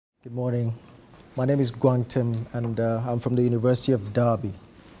Good morning. My name is Gwangtim, and I'm from the University of Derby.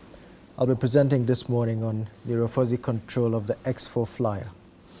 I'll be presenting this morning on Neuro Fuzzy Control of the X4-Flyer.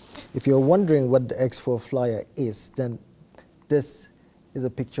 If you're wondering what the X4-Flyer is, then this is a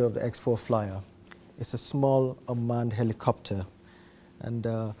picture of the X4-Flyer. It's a small unmanned helicopter, and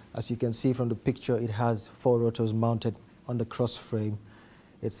as you can see from the picture, it has 4 rotors mounted on the cross frame.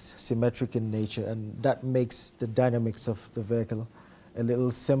 It's symmetric in nature, and that makes the dynamics of the vehicle a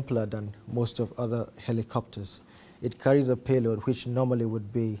little simpler than most of other helicopters. It carries a payload which normally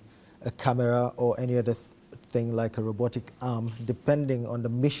would be a camera or any other thing like a robotic arm, depending on the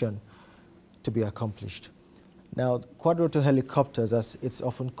mission to be accomplished. Now, Quadrotor Helicopters, as it's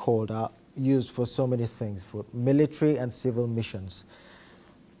often called, are used for so many things, for military and civil missions,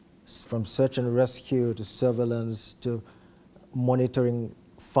 from search and rescue to surveillance to monitoring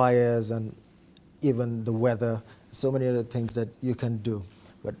fires and even the weather. So many other things that you can do,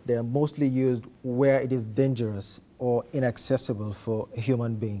 but they are mostly used where it is dangerous or inaccessible for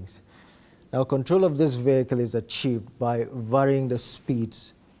human beings. Now, control of this vehicle is achieved by varying the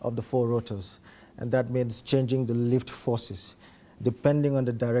speeds of the 4 rotors, and that means changing the lift forces depending on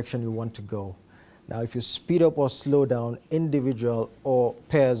the direction you want to go. Now, if you speed up or slow down individual or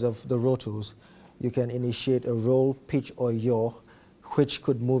pairs of the rotors, you can initiate a roll, pitch, or yaw, which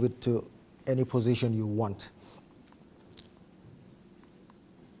could move it to any position you want.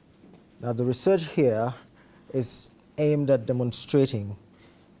 Now, the research here is aimed at demonstrating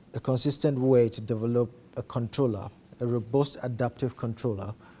a consistent way to develop a controller, a robust adaptive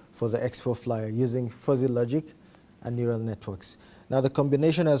controller for the X4-Flyer using fuzzy logic and neural networks. Now, the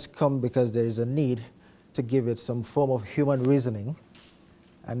combination has come because there is a need to give it some form of human reasoning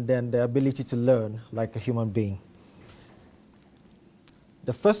and then the ability to learn like a human being.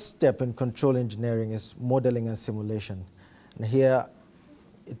 The first step in control engineering is modeling and simulation. And here,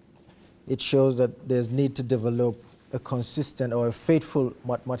 it shows that there's need to develop a consistent or a faithful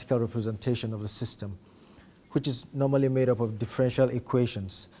mathematical representation of the system, which is normally made up of differential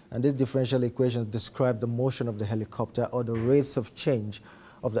equations. And these differential equations describe the motion of the helicopter or the rates of change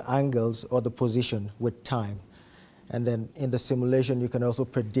of the angles or the position with time. And then in the simulation, you can also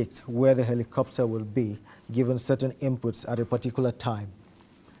predict where the helicopter will be given certain inputs at a particular time.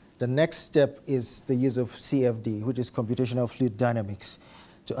 The next step is the use of CFD, which is computational fluid dynamics,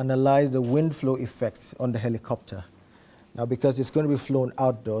 to analyze the wind flow effects on the helicopter. Now, because it's going to be flown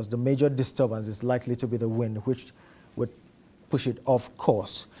outdoors, the major disturbance is likely to be the wind, which would push it off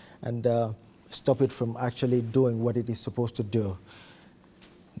course and stop it from actually doing what it is supposed to do.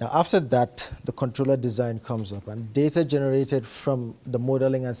 Now, after that, the controller design comes up, and data generated from the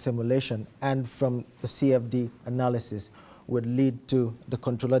modeling and simulation and from the CFD analysis would lead to the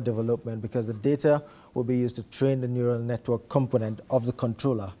controller development, because the data will be used to train the neural network component of the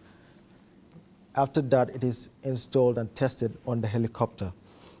controller. After that, it is installed and tested on the helicopter.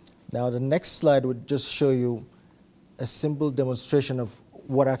 Now, the next slide would just show you a simple demonstration of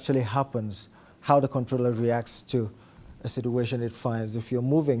what actually happens, how the controller reacts to a situation it finds. If you're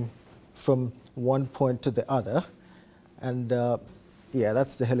moving from one point to the other, and yeah,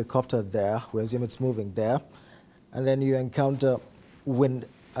 that's the helicopter there. We assume it's moving there. And then you encounter wind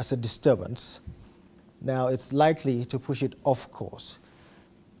as a disturbance. Now, it's likely to push it off course,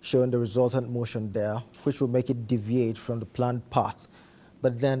 showing the resultant motion there, which will make it deviate from the planned path.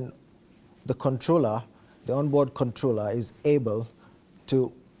 But then the controller, the onboard controller, is able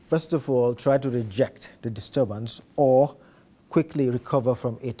to, first of all, try to reject the disturbance or quickly recover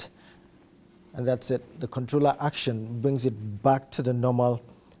from it. And that's it. The controller action brings it back to the normal,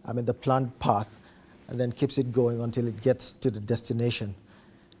 the planned path, and then keeps it going until it gets to the destination.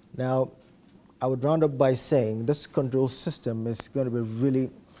 Now, I would round up by saying this control system is going to be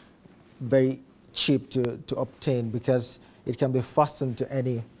really very cheap to obtain, because it can be fastened to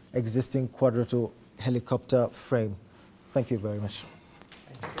any existing Quadrotor helicopter frame. Thank you very much.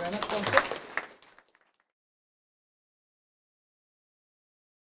 Thank you very much.